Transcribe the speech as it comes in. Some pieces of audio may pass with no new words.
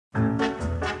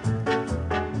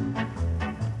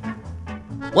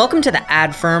Welcome to the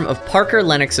ad firm of Parker,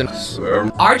 Lennox, and...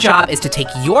 Our job is to take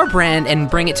your brand and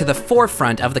bring it to the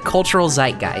forefront of the cultural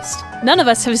zeitgeist. None of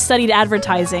us have studied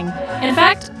advertising. In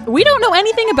fact, we don't know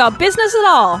anything about business at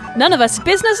all. None of us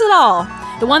business at all.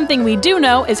 The one thing we do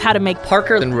know is how to make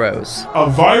Parker and Rose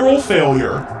a viral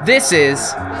failure. This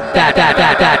is... Bad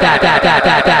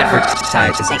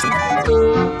advertising.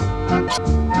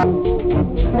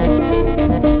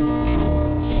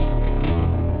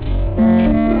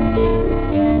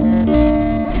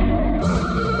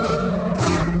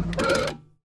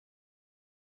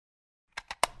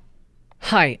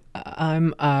 Hi,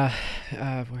 I'm, where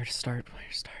to start?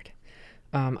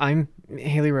 I'm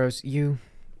Haley Rose. You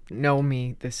know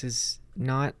me. This is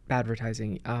not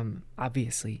advertising.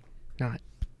 Obviously not,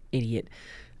 idiot.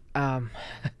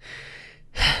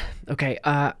 Okay,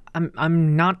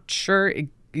 I'm not sure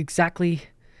exactly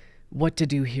what to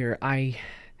do here. I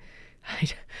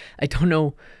don't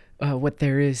know what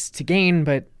there is to gain,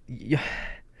 but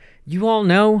you all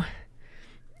know,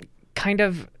 kind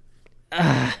of,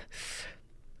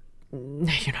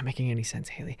 You're not making any sense,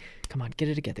 Haley. Come on, get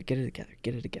it together.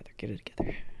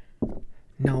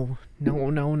 No.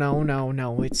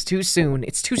 It's too soon.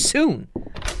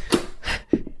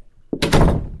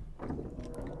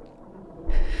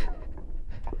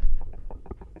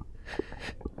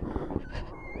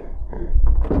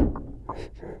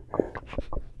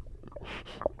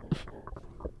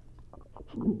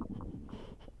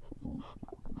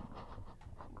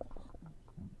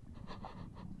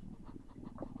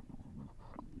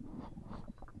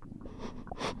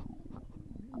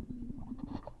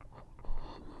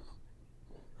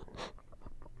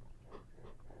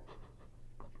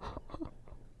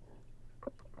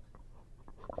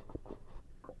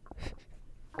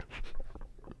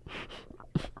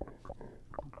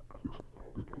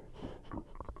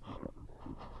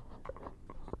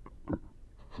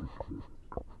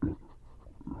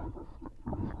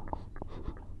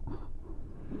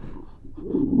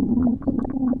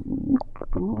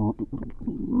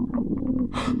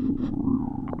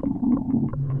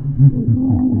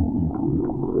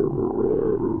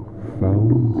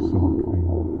 Found something,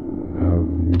 have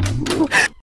you?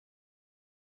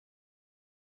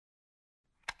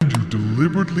 You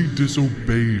deliberately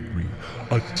disobeyed me,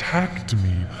 attacked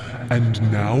me, and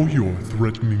now you're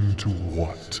threatening to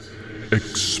what?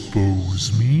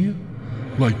 Expose me?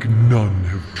 Like none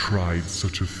have tried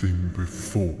such a thing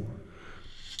before.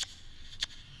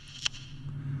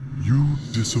 You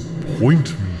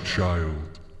disappoint me,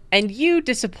 child. And you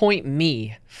disappoint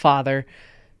me, Father.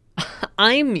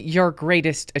 I'm your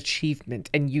greatest achievement,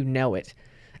 and you know it.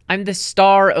 I'm the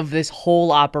star of this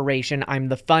whole operation. I'm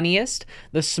the funniest,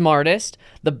 the smartest,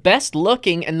 the best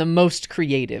looking, and the most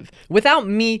creative. Without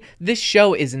me, this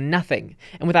show is nothing.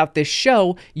 And without this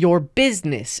show, your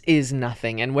business is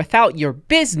nothing. And without your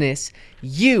business,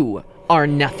 you are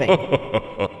nothing.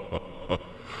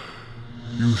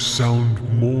 You sound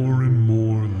more and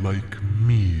more like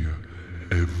me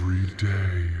every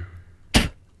day.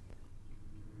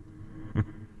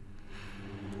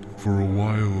 For a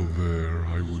while there,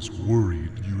 I was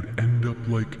worried you'd end up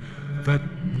like that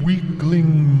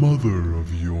weakling mother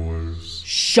of yours.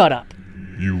 Shut up.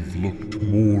 You've looked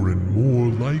more and more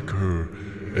like her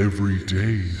every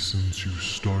day since you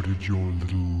started your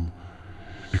little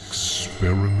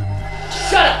experiment.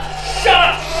 Shut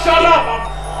up!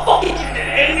 I'm fucking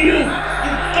damn you! You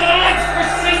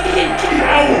godforsaken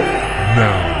coward!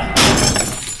 Now.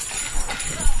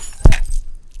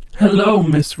 Hello,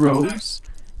 Miss Rose.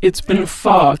 It's been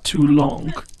far too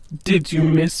long. Did you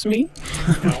miss me?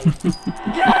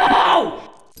 No!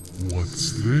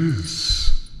 What's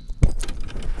this?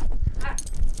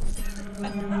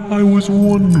 I was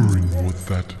wondering what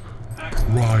that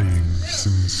prying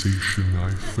sensation I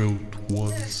felt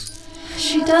was.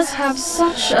 She does have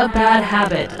such a bad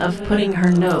habit of putting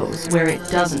her nose where it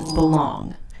doesn't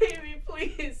belong. Baby,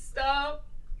 please stop.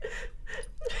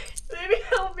 Baby,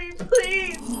 help me,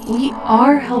 please. We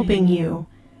are helping you.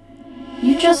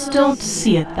 You just don't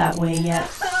see it that way yet.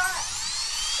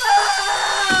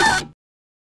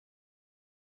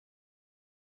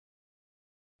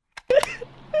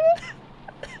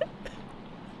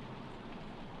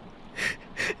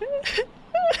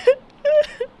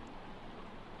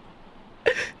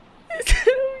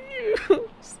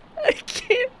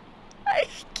 I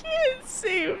can't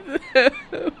save them.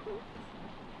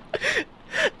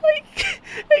 I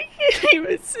can't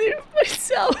even save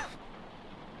myself.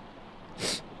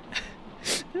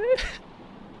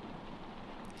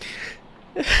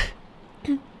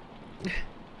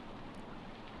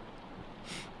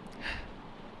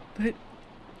 But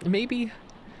maybe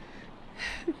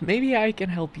maybe I can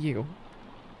help you.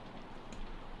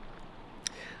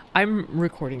 I'm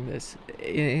recording this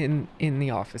in the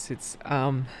office. It's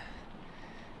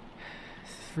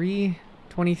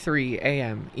 3:23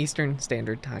 a.m. Eastern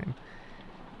Standard Time.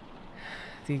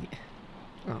 He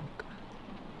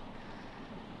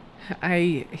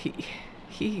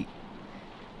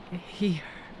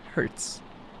hurts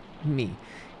me.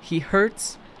 He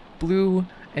hurts Blue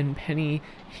and Penny.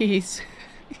 He's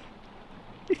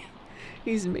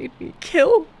made me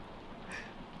kill.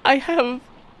 I have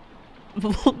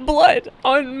blood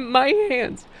on my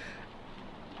hands.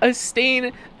 A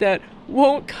stain that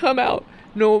won't come out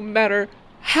no matter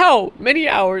how many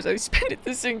hours I spend at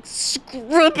this thing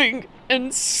scrubbing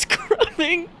and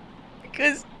scrubbing,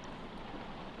 because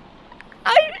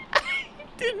I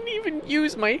didn't even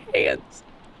use my hands.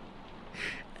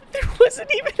 There wasn't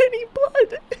even any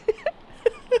blood.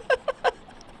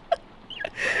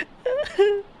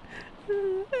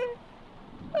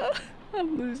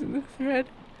 I'm losing the thread.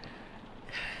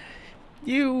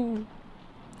 You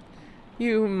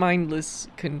mindless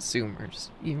consumers.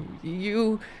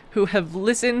 You who have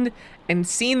listened and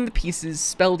seen the pieces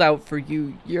spelled out for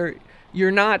you.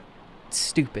 You're not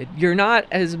stupid. You're not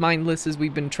as mindless as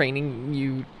we've been training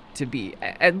you to be.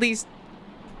 At least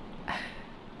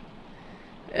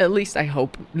I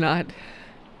hope not.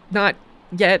 Not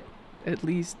yet, at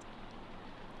least.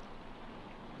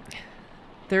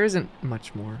 There isn't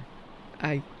much more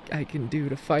I can do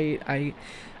to fight.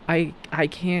 I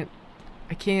can't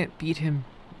beat him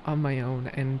on my own,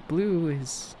 and Blue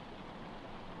is,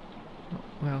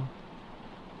 well,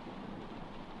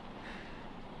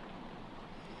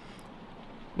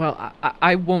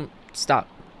 I won't stop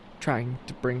trying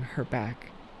to bring her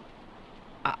back.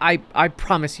 I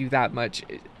promise you that much.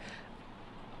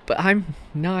 But I'm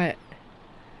not,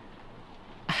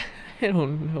 I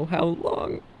don't know how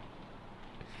long.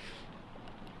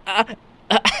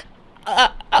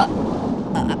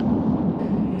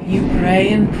 You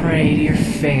pray and pray to your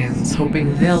fans,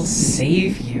 hoping they'll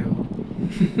save you.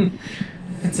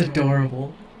 It's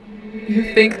adorable.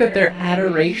 You think that their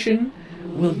adoration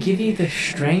will give you the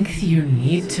strength you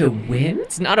need to win?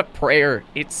 It's not a prayer,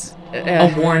 it's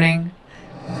a warning.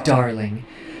 Darling,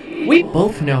 we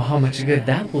both know how much good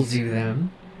that will do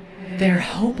them. They're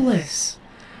hopeless.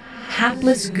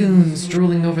 Hapless goons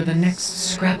drooling over the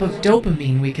next scrap of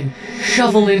dopamine we can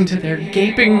shovel into their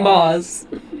gaping maws.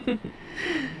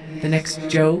 The next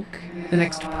joke, the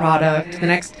next product, the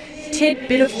next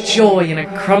tidbit of joy in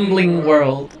a crumbling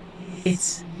world.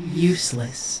 It's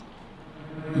useless.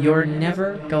 You're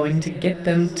never going to get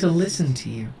them to listen to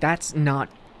you. That's not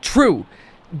true.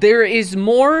 There is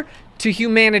more to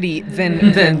humanity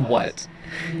than what?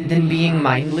 Than being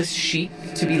mindless sheep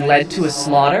to be led to a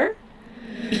slaughter?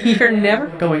 You're never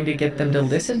going to get them to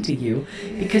listen to you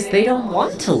because they don't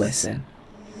want to listen.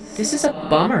 This is a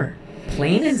bummer,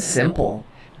 plain and simple.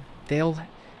 They'll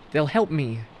help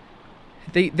me.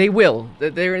 They will.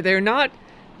 They're not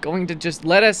going to just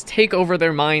let us take over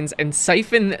their minds and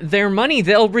siphon their money.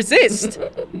 They'll resist.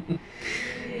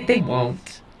 They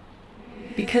won't.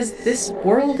 Because this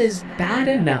world is bad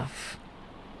enough.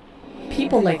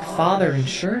 People like Father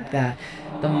ensured that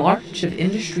the march of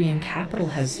industry and capital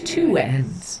has two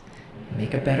ends.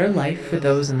 Make a better life for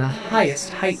those in the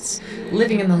highest heights,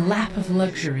 living in the lap of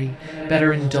luxury,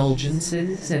 better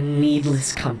indulgences and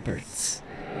needless comforts.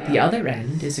 The other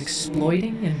end is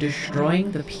exploiting and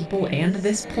destroying the people and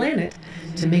this planet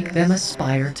to make them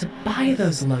aspire to buy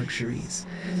those luxuries,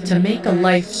 to make a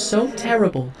life so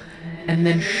terrible, and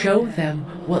then show them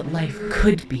what life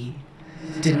could be.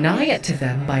 Deny it to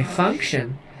them by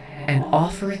function, and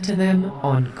offer it to them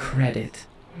on credit.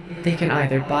 They can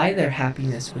either buy their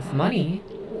happiness with money,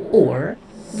 or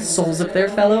the souls of their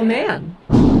fellow man.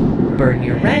 Burn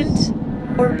your rent,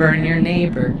 or burn your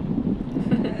neighbor.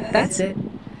 That's it.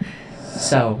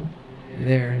 So,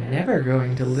 they're never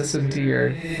going to listen to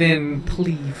your thin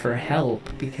plea for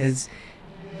help, because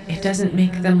it doesn't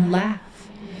make them laugh.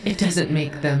 It doesn't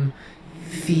make them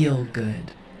feel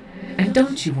good. And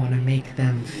don't you want to make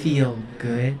them feel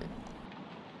good?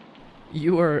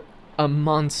 You are a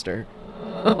monster.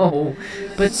 Oh,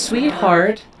 but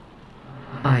sweetheart,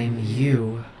 I'm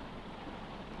you.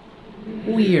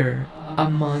 We're a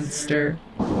monster.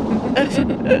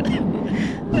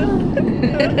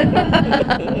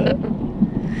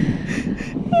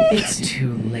 It's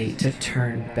too late to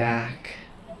turn back.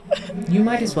 You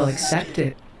might as well accept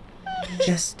it.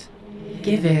 Just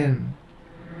give in.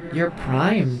 You're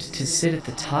primed to sit at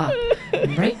the top,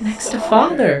 right next to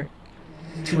Father.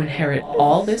 To inherit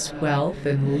all this wealth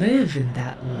and live in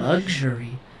that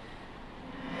luxury.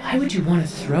 Why would you want to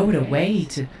throw it away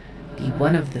to be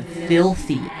one of the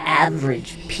filthy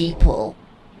average people.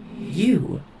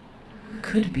 You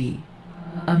could be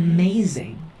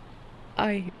amazing.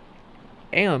 I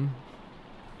am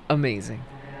amazing.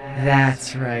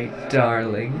 That's right,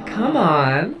 darling. Come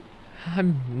on.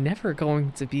 I'm never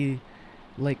going to be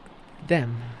like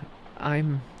them.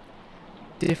 I'm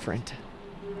different.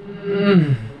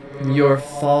 Your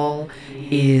fall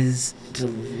is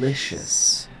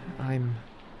delicious. I'm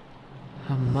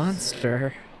a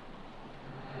monster.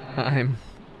 I'm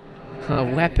a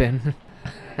weapon.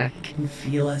 I can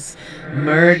feel us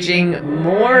merging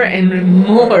more and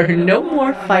more. No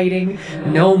more fighting,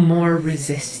 no more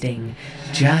resisting.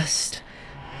 Just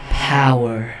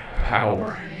power.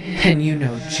 Power. And you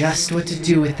know just what to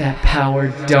do with that power,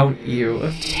 don't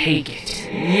you? Take it.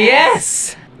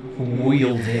 Yes!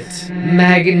 Wield it.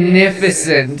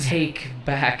 Magnificent. Take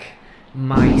back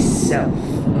myself.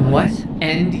 What?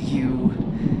 And you.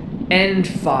 And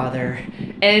Father.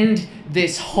 And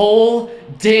this whole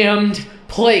damned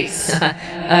place.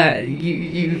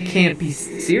 You can't be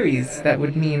serious. That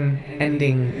would mean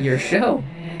ending your show.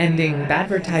 Ending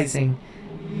advertising.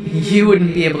 You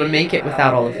wouldn't be able to make it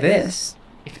without all of this.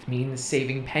 If it means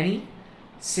saving Penny,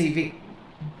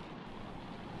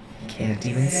 can't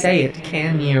even say it,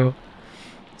 can you?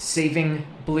 Saving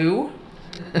Blue?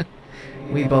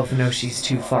 We both know she's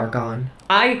too far gone.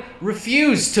 I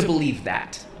refuse to believe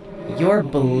that. Your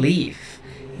belief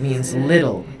means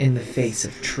little in the face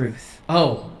of truth.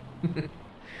 Oh.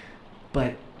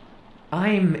 But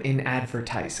I'm in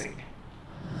advertising.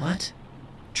 What?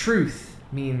 Truth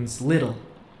means little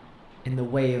in the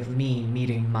way of me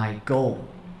meeting my goal.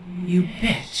 You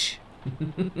bitch.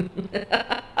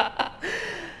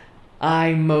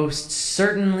 I most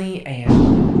certainly am.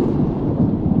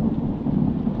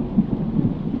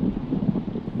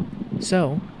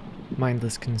 So,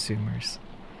 mindless consumers,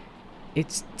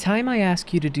 it's time I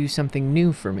ask you to do something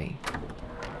new for me.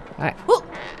 Oh,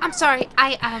 I'm sorry.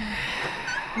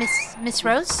 Miss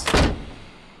Rose?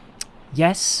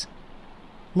 Yes,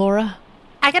 Laura?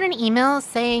 I got an email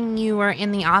saying you were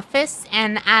in the office,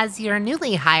 and as your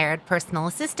newly hired personal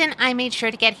assistant, I made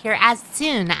sure to get here as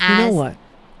soon as... You know what,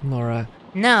 Laura?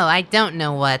 No, I don't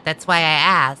know what. That's why I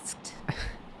asked.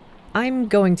 I'm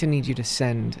going to need you to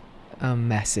send a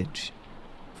message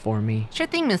for me. Sure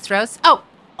thing, Miss Rose. Oh,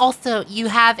 also, you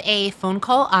have a phone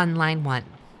call on line 1.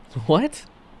 What?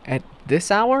 At this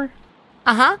hour?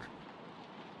 Uh-huh.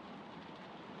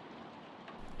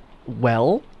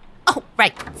 Well? Oh,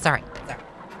 right. Sorry.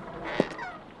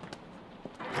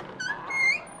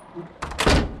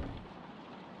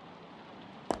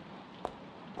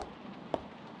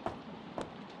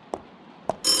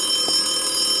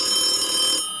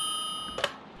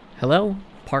 Hello?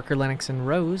 Parker, Lennox, and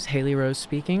Rose. Haley Rose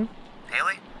speaking.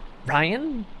 Haley?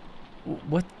 Ryan?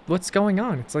 What's going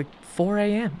on? It's like 4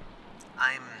 a.m.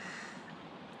 I'm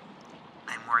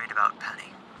worried about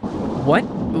Penny. What?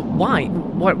 Why?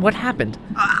 What happened?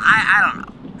 I don't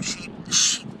know. She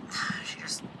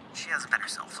hasn't been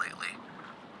herself lately.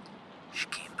 She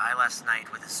came by last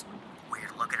night with this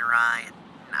weird look in her eye, and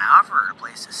I offered her a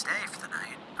place to stay for the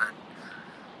night, but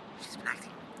she's been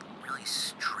acting really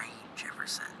strange ever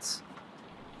since.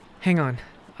 Hang on.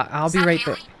 I'll be right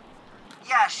there.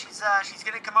 Yeah, she's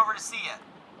gonna come over to see you.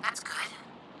 That's good.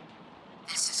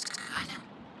 This is good.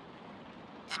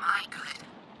 Am I good?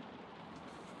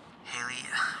 Haley,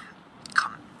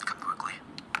 come quickly.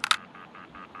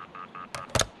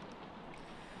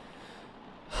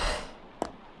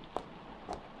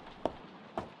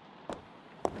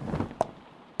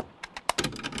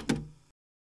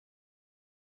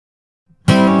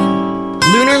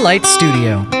 Lunar Light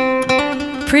Studio.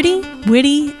 Pretty,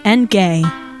 witty, and gay.